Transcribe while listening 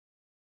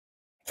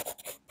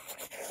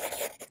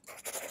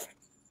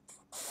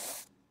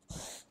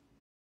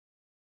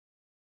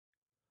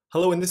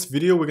Hello, in this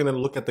video we're going to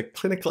look at the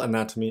clinical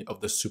anatomy of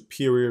the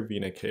superior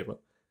vena cava,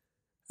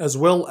 as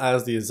well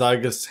as the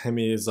azygos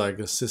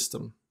hemiazygos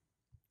system.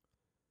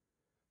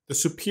 The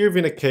superior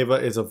vena cava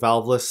is a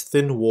valveless,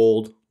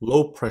 thin-walled,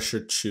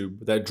 low-pressure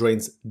tube that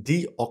drains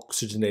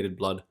deoxygenated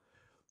blood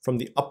from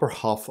the upper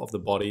half of the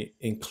body,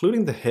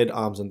 including the head,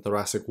 arms, and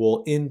thoracic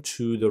wall,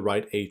 into the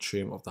right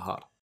atrium of the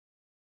heart.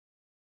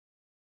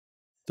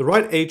 The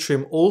right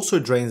atrium also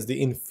drains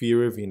the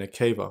inferior vena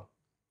cava,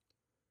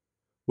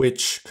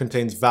 which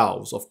contains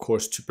valves, of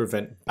course, to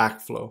prevent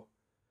backflow.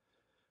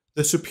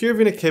 The superior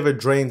vena cava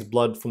drains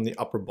blood from the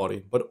upper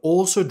body, but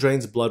also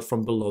drains blood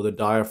from below the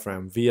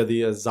diaphragm via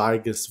the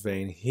azygos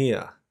vein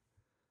here.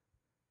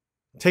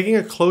 Taking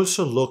a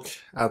closer look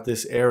at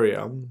this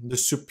area, the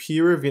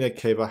superior vena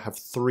cava have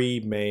three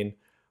main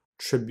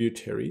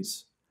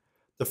tributaries.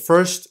 The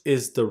first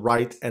is the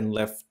right and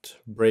left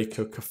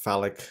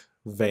brachiocephalic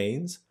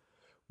veins,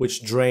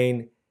 which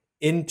drain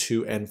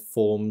into and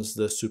forms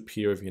the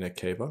superior vena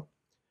cava.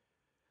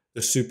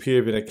 The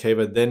superior vena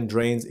cava then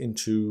drains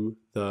into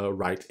the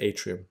right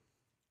atrium.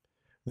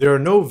 There are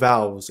no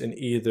valves in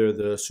either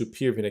the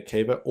superior vena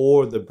cava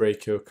or the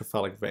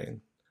brachiocephalic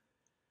vein.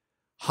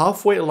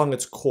 Halfway along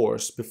its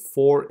course,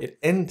 before it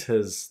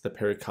enters the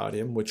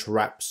pericardium, which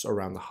wraps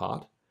around the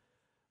heart,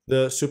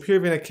 the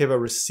superior vena cava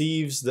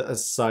receives the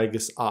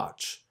azygos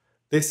arch.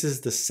 This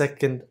is the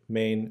second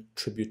main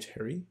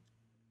tributary.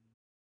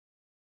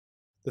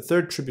 The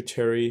third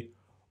tributary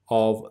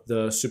of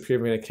the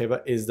superior vena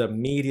cava is the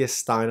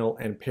mediastinal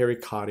and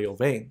pericardial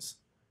veins.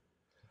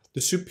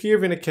 The superior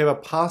vena cava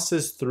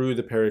passes through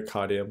the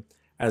pericardium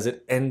as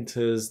it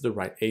enters the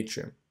right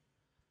atrium.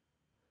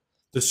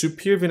 The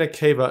superior vena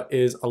cava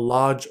is a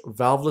large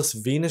valveless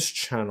venous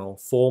channel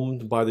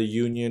formed by the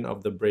union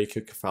of the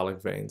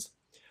brachiocephalic veins.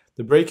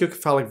 The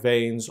brachiocephalic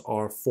veins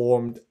are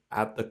formed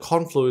at the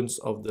confluence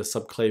of the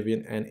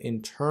subclavian and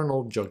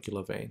internal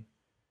jugular vein.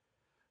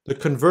 The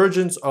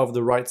convergence of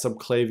the right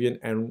subclavian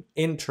and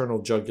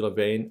internal jugular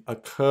vein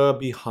occur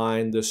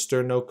behind the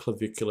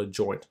sternoclavicular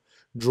joint,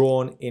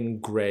 drawn in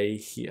gray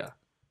here.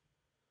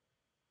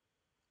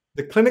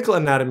 The clinical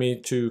anatomy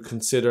to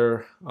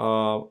consider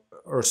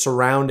or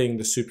surrounding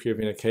the superior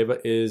vena cava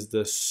is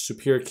the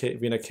superior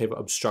vena cava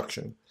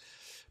obstruction.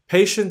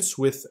 Patients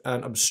with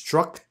an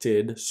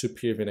obstructed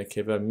superior vena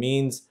cava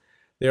means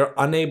they are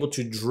unable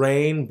to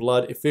drain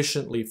blood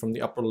efficiently from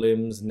the upper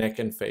limbs, neck,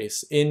 and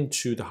face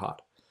into the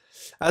heart.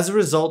 As a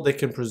result, they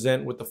can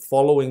present with the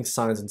following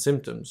signs and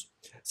symptoms,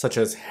 such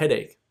as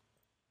headache,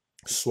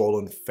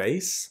 swollen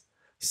face,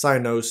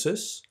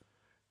 cyanosis,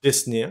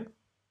 dyspnea.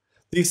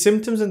 These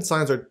symptoms and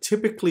signs are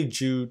typically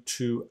due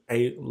to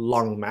a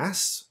lung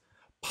mass,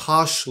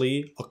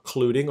 partially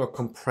occluding or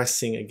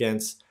compressing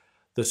against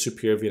the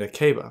superior vena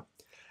cava.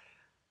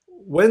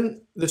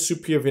 When the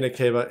superior vena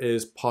cava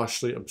is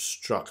partially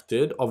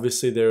obstructed,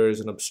 obviously there is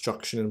an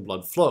obstruction in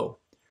blood flow.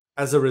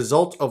 As a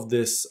result of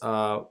this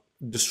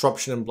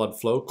disruption in blood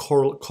flow,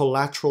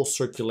 collateral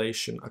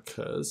circulation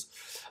occurs.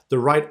 The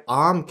right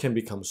arm can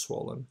become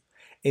swollen.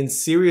 In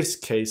serious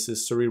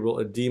cases, cerebral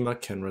edema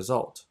can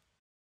result.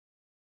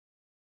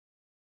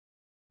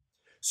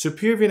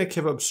 Superior vena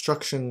cava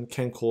obstruction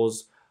can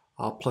cause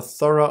a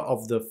plethora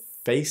of the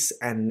face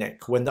and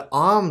neck when the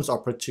arms are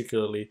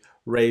particularly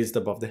raised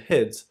above the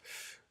heads.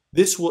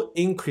 This will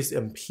increase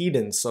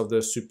impedance of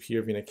the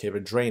superior vena cava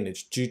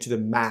drainage due to the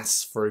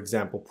mass, for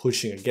example,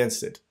 pushing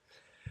against it.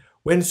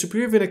 When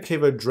superior vena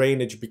cava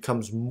drainage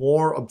becomes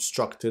more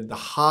obstructed, the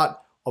heart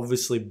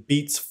obviously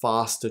beats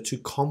faster to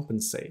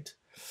compensate,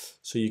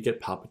 so you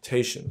get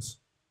palpitations.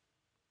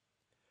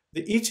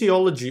 The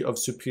etiology of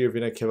superior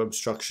vena cava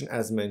obstruction,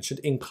 as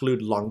mentioned,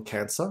 include lung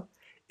cancer,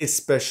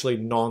 especially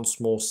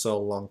non-small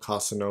cell lung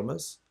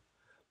carcinomas,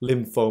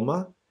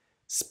 lymphoma,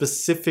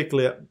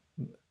 specifically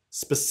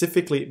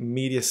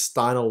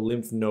mediastinal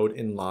lymph node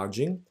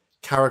enlarging,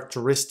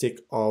 characteristic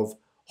of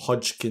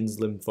Hodgkin's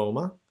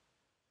lymphoma.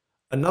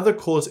 Another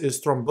cause is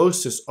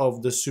thrombosis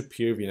of the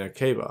superior vena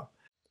cava.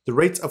 The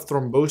rates of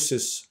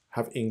thrombosis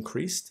have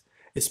increased,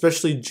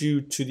 especially due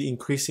to the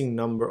increasing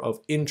number of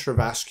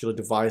intravascular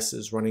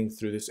devices running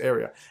through this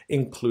area,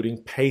 including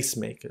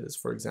pacemakers,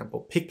 for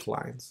example, PICC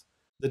lines.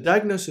 The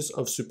diagnosis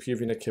of superior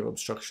vena cava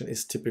obstruction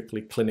is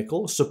typically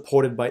clinical,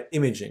 supported by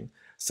imaging,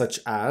 such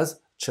as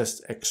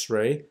chest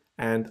X-ray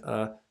and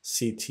a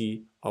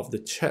CT of the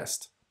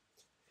chest.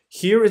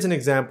 Here is an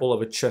example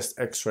of a chest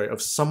X-ray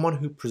of someone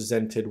who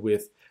presented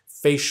with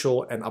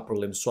facial and upper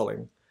limb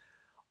swelling,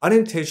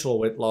 unintentional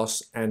weight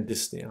loss, and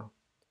dyspnea.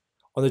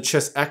 On the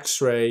chest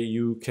X-ray,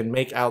 you can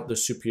make out the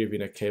superior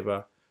vena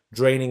cava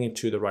draining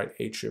into the right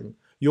atrium.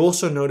 You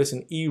also notice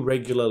an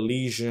irregular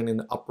lesion in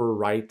the upper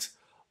right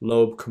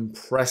lobe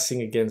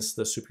compressing against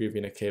the superior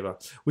vena cava,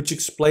 which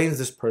explains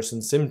this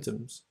person's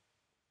symptoms.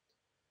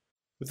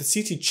 With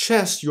the CT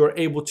chest, you are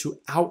able to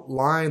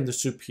outline the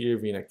superior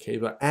vena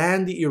cava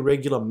and the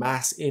irregular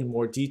mass in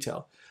more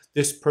detail.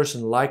 This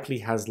person likely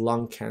has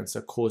lung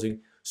cancer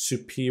causing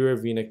superior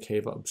vena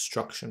cava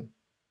obstruction.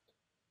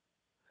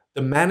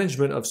 The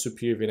management of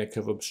superior vena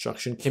cava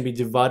obstruction can be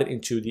divided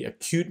into the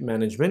acute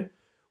management,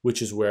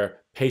 which is where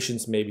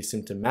patients may be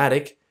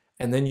symptomatic,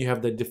 and then you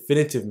have the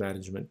definitive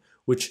management,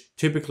 which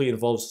typically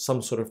involves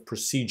some sort of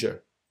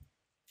procedure.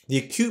 The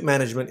acute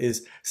management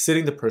is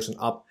sitting the person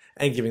up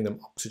and giving them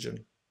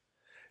oxygen.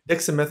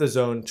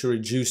 Dexamethasone to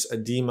reduce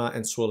edema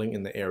and swelling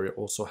in the area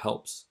also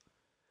helps.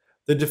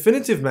 The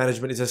definitive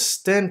management is a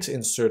stent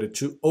inserted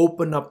to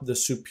open up the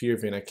superior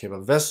vena cava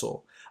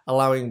vessel,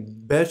 allowing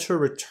better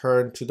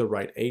return to the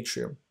right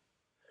atrium.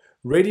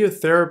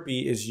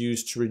 Radiotherapy is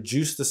used to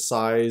reduce the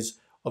size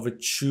of a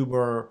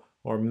tumor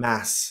or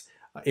mass,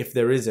 if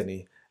there is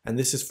any, and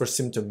this is for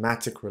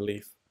symptomatic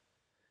relief.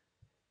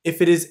 If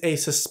it is a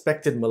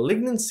suspected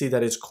malignancy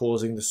that is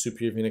causing the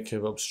superior vena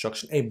cava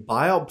obstruction, a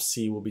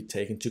biopsy will be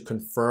taken to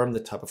confirm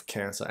the type of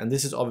cancer, and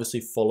this is obviously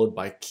followed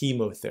by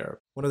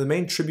chemotherapy. One of the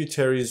main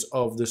tributaries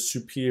of the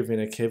superior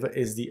vena cava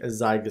is the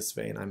azygos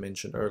vein I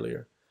mentioned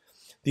earlier.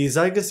 The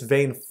azygos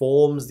vein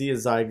forms the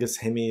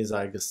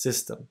azygos-hemiazygos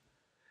system.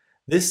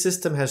 This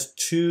system has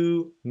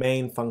two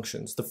main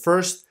functions. The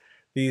first,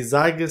 the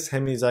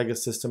azygos-hemiazygos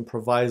system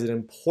provides an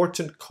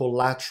important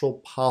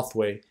collateral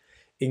pathway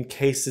in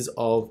cases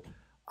of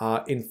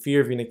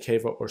inferior vena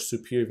cava or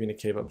superior vena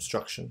cava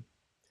obstruction.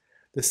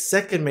 The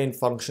second main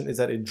function is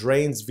that it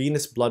drains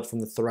venous blood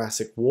from the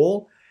thoracic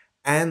wall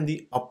and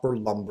the upper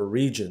lumbar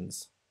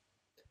regions.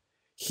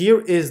 Here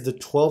is the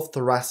 12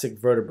 thoracic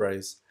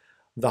vertebrae.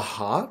 The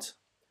heart.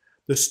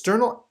 The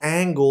sternal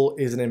angle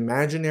is an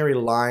imaginary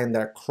line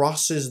that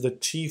crosses the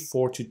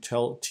T4 to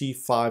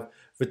T5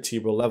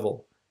 vertebral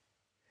level.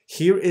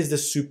 Here is the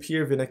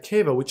superior vena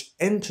cava, which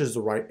enters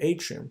the right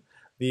atrium.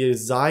 The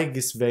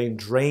azygos vein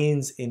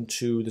drains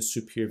into the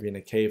superior vena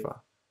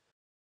cava.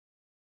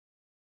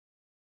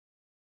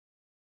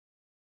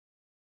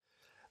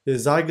 The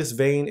azygos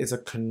vein is a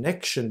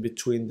connection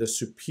between the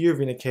superior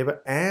vena cava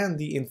and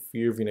the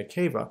inferior vena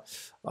cava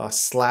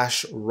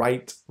 /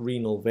 right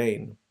renal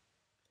vein.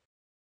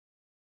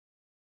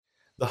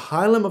 The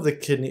hilum of the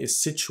kidney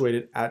is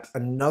situated at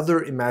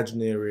another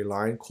imaginary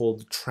line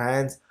called the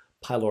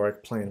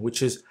transpyloric plane,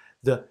 which is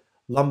the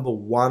lumbar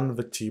 1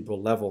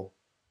 vertebral level.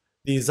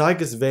 The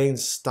azygos vein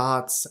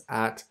starts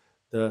at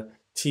the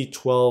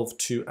T12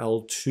 to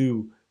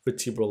L2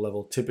 vertebral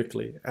level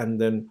typically,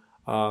 and then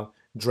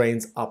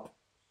drains up.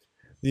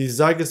 The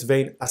azygos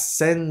vein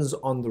ascends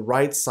on the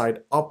right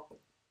side up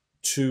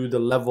to the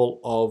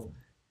level of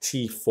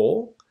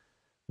T4,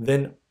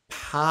 then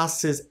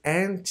passes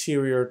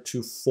anterior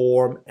to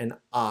form an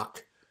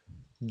arc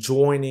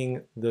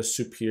joining the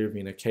superior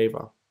vena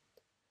cava.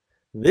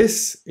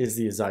 This is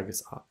the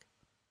azygos arc.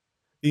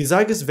 The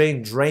azygos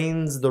vein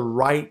drains the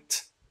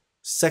right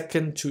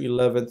 2nd to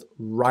 11th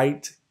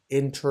right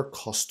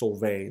intercostal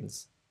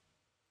veins.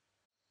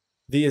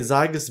 The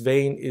azygos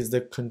vein is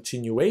the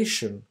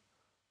continuation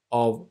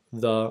of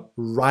the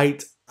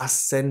right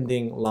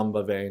ascending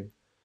lumbar vein.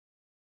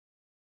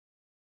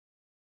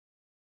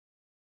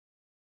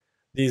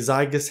 The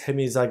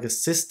azygos-hemiazygos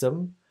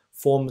system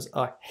forms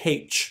a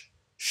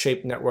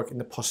H-shaped network in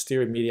the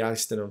posterior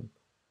mediastinum,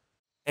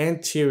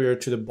 anterior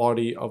to the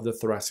body of the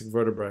thoracic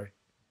vertebrae.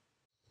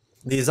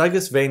 The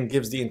azygos vein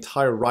gives the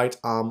entire right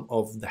arm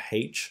of the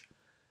H.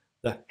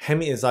 The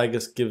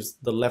hemiazygos gives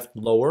the left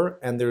lower,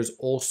 and there's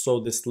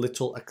also this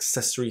little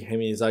accessory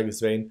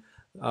hemiazygos vein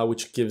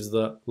which gives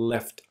the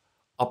left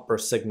upper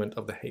segment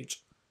of the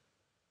H.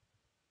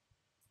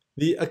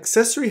 The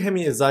accessory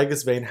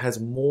hemiazygos vein has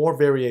more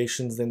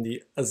variations than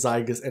the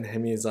azygos and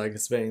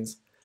hemiazygos veins.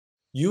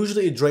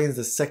 Usually it drains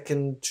the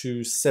 2nd to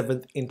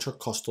 7th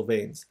intercostal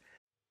veins.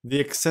 The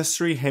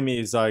accessory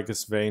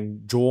hemiazygos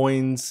vein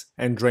joins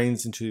and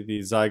drains into the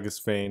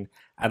azygos vein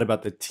at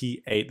about the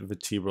T8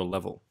 vertebral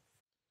level.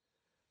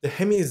 The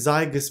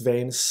hemiazygos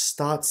vein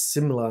starts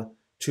similar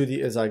to the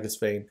azygos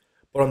vein,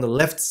 but on the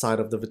left side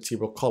of the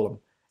vertebral column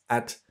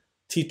at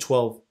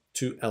T12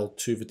 to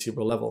L2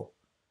 vertebral level.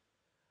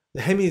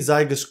 The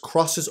hemiazygos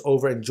crosses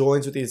over and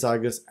joins with the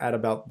azygos at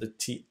about the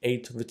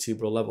T8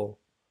 vertebral level.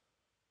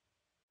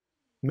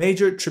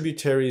 Major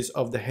tributaries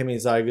of the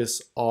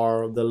hemiazygos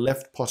are the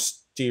left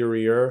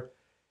posterior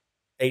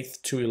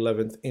 8th to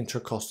 11th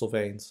intercostal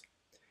veins.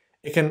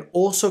 It can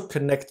also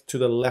connect to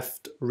the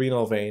left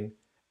renal vein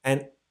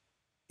and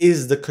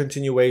is the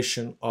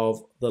continuation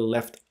of the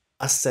left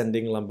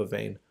ascending lumbar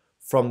vein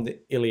from the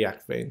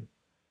iliac vein.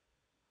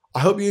 I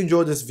hope you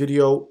enjoyed this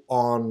video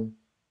on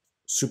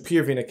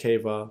superior vena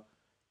cava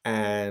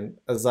and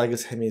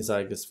azygos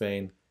hemiazygos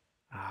vein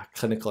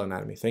clinical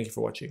anatomy. Thank you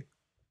for watching.